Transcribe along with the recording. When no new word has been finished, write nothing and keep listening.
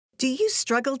Do you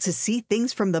struggle to see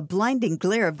things from the blinding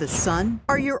glare of the sun?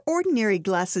 Are your ordinary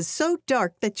glasses so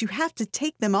dark that you have to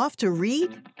take them off to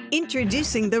read?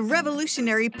 Introducing the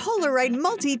revolutionary Polaryte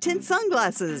multi-tint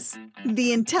sunglasses.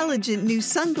 The intelligent new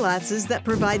sunglasses that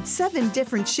provide 7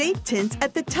 different shade tints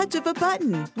at the touch of a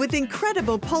button, with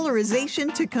incredible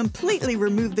polarization to completely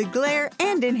remove the glare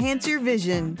and enhance your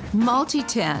vision.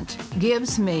 Multitint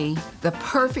gives me the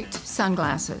perfect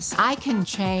sunglasses. I can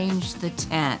change the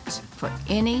tint for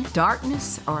any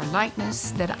darkness or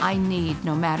lightness that I need,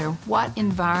 no matter what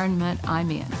environment I'm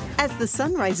in. As the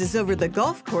sun rises over the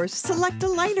golf course, select a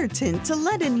lighter tint to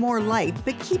let in more light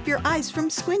but keep your eyes from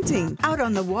squinting. Out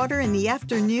on the water in the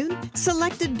afternoon,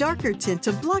 select a darker tint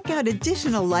to block out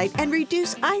additional light and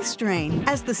reduce eye strain.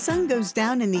 As the sun goes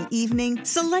down in the evening,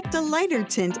 select a lighter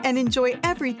tint and enjoy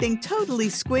everything totally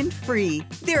squint-free.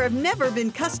 There have never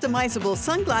been customizable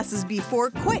sunglasses before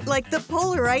quite like the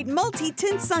Polaryte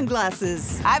multi-tint sunglasses.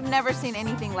 I've never seen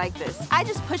anything like this. I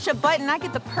just push a button, I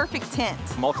get the perfect tint.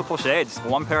 Multiple shades,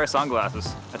 one pair of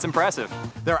sunglasses. That's impressive.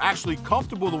 They're actually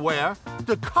comfortable to wear.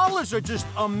 The colors are just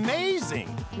amazing.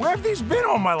 Where have these been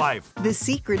all my life? The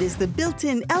secret is the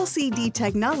built-in LCD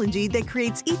technology that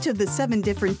creates each of the 7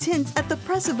 different tints at the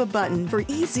press of a button for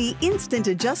easy, instant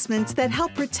adjustments that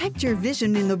help protect your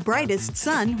vision in the brightest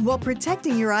sun while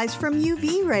protecting your eyes from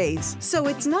UV rays. So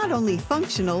it's not only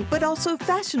functional, but also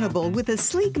fashionable with a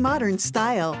sleek, modern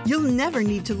style. You'll never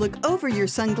need to look over your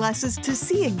sunglasses to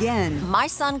see again. My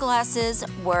sunglasses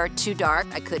were too dark.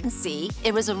 I couldn't see.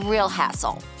 It was a real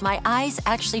hassle. My eyes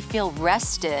actually feel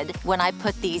rested when I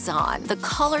put these on. The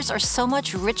colors are so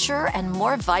much richer and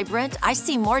more vibrant. I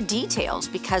see more details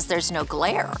because there's no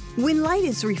glare. When light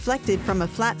is reflected from a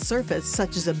flat surface,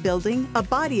 such as a building, a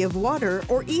body of water,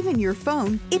 or even your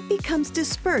phone, it becomes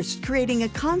dispersed, creating a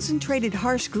concentrated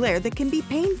harsh glare that can be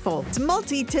painful.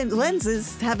 Multi-tint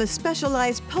lenses have a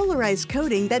specialized polarized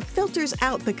coating that filters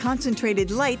out the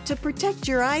concentrated light to protect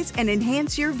your eyes and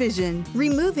enhance your vision.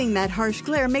 Removing that harsh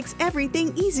glare makes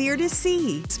everything easier to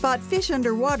see. Spot fish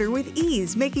underwater with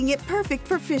ease, making it perfect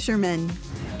for fishermen.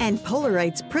 And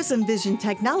Polaryte's Prism Vision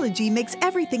technology makes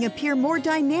everything appear more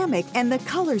dynamic and the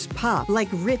colors pop, like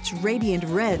rich, radiant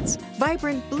reds,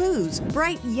 vibrant blues,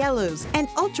 bright yellows, and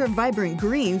ultra-vibrant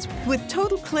greens with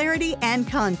total clarity and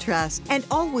contrast, and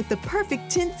all with the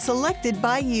perfect tint selected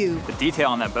by you. The detail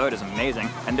on that boat is amazing,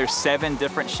 and there's 7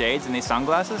 different shades in these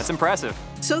sunglasses. That's impressive.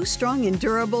 So strong and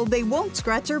durable, they won't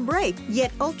scratch or break,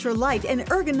 yet ultra-light and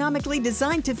ergonomically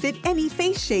designed to fit any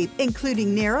face shape,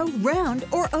 including narrow, round,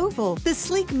 or oval. The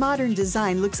sleek, modern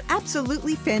design looks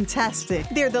absolutely fantastic.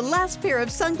 They're the last pair of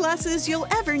sunglasses you'll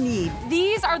ever need.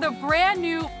 These are the brand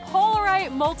new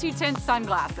Polaryte multi-tint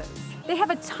sunglasses. They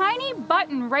have a tiny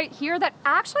button right here that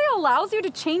actually allows you to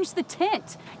change the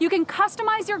tint. You can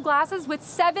customize your glasses with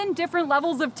 7 different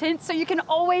levels of tint so you can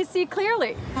always see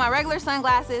clearly. My regular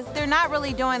sunglasses, they're not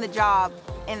really doing the job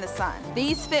in the sun.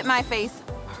 These fit my face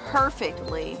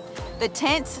perfectly. The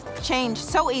tints change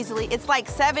so easily. It's like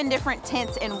 7 different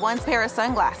tints in one pair of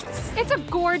sunglasses. It's a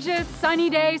gorgeous sunny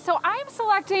day, so I'm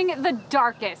selecting the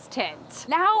darkest tint.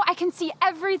 Now I can see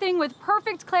everything with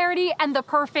perfect clarity and the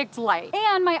perfect light.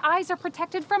 And my eyes are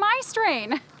protected from eye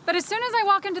strain. But as soon as I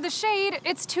walk into the shade,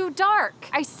 it's too dark.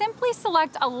 I simply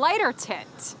select a lighter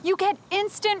tint. You get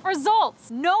instant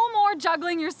results. No more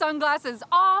juggling your sunglasses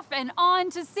off and on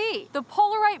to see. The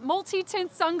Polaryte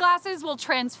multi-tint sunglasses will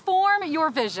transform your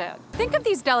vision. Think of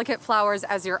these delicate flowers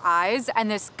as your eyes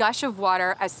and this gush of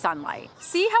water as sunlight.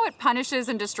 See how it punishes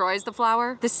and destroys the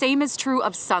flower? The same is true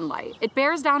of sunlight. It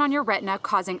bears down on your retina,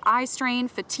 causing eye strain,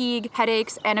 fatigue,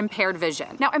 headaches, and impaired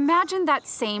vision. Now imagine that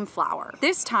same flower.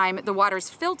 This time, the water's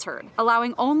filtered,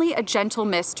 allowing only a gentle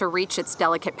mist to reach its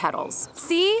delicate petals.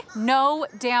 See? No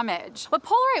damage. What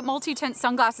Polaryte multi-tint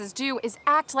sunglasses do is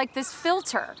act like this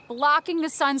filter, blocking the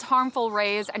sun's harmful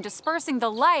rays and dispersing the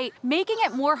light, making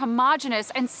it more homogeneous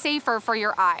and safer for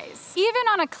your eyes. Even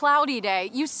on a cloudy day,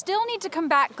 you still need to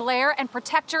combat glare and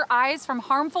protect your eyes from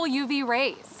harmful UV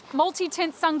rays.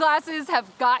 Multi-tint sunglasses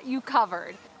have got you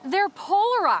covered. They're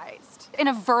polarized in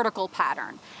a vertical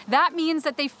pattern. That means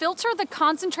that they filter the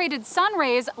concentrated sun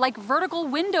rays like vertical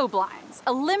window blinds,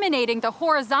 eliminating the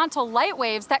horizontal light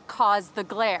waves that cause the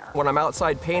glare. When I'm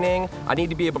outside painting, I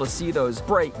need to be able to see those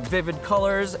bright, vivid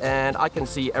colors, and I can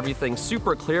see everything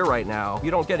super clear right now. You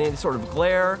don't get any sort of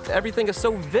glare. Everything is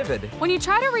so vivid. When you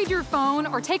try to read your phone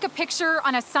or take a picture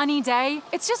on a sunny day,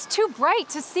 it's just too bright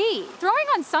to see. Throwing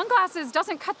on sunglasses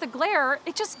doesn't cut the glare,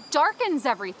 it just darkens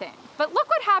everything. But look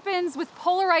what happens with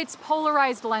Polaryte's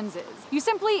polarized lenses. You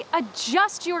simply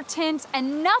adjust your tint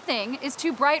and nothing is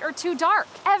too bright or too dark.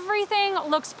 Everything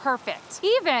looks perfect,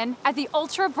 even at the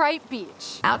ultra bright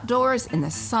beach. Outdoors in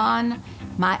the sun,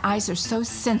 my eyes are so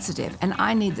sensitive and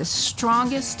I need the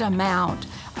strongest amount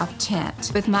of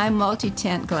tint. With my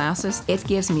multi-tint glasses, it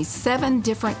gives me 7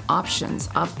 different options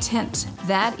of tint.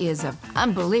 That is an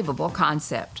unbelievable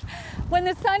concept. When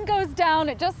the sun goes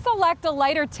down, just select a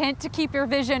lighter tint to keep your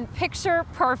vision picture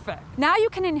perfect. Now you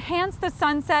can enhance the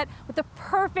sunset with the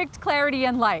perfect clarity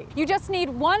and light. You just need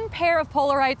 1 pair of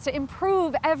Polarytes to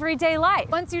improve everyday life.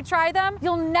 Once you try them,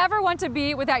 you'll never want to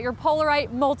be without your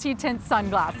Polaryte multi-tint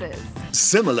sunglasses.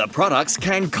 Similar products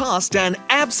can cost an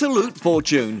absolute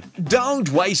fortune. Don't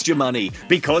waste your money,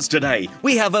 because today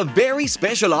we have a very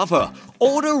special offer.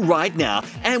 Order right now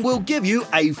and we'll give you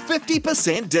a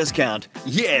 50% discount.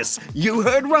 Yes, you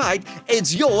heard right.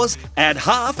 It's yours at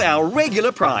half our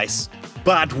regular price.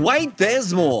 But wait,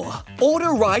 there's more.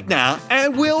 Order right now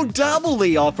and we'll double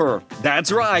the offer.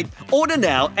 That's right. Order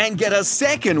now and get a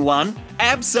second one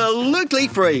absolutely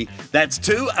free. That's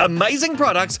 2 amazing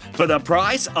products for the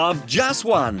price of just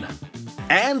 1.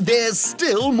 And there's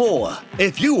still more.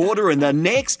 If you order in the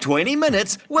next 20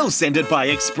 minutes, we'll send it by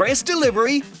express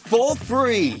delivery for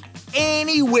free.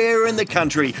 Anywhere in the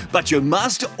country, but you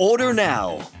must order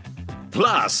now.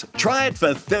 Plus, try it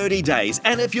for 30 days,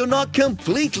 and if you're not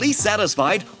completely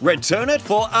satisfied, return it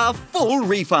for a full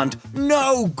refund.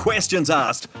 No questions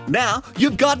asked. Now,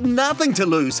 you've got nothing to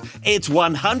lose. It's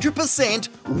 100%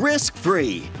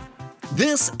 risk-free.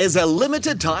 This is a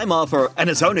limited time offer and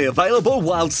it's only available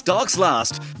while stocks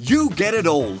last. You get it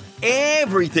all.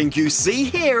 Everything you see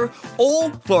here, all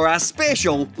for a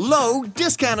special low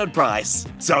discounted price.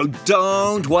 So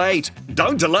don't wait,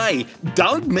 don't delay,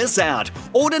 don't miss out.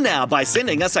 Order now by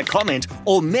sending us a comment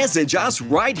or message us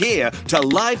right here to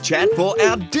live chat for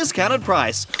our discounted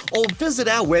price, or visit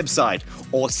our website,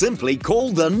 or simply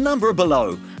call the number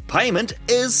below. Payment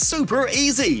is super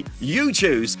easy. You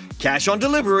choose cash on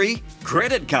delivery,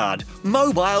 credit card,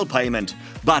 mobile payment.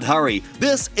 But hurry,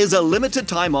 this is a limited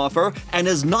time offer and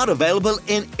is not available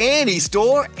in any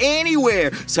store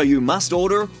anywhere, so you must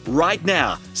order right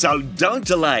now. So don't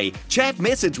delay. Chat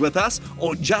message with us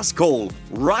or just call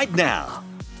right now.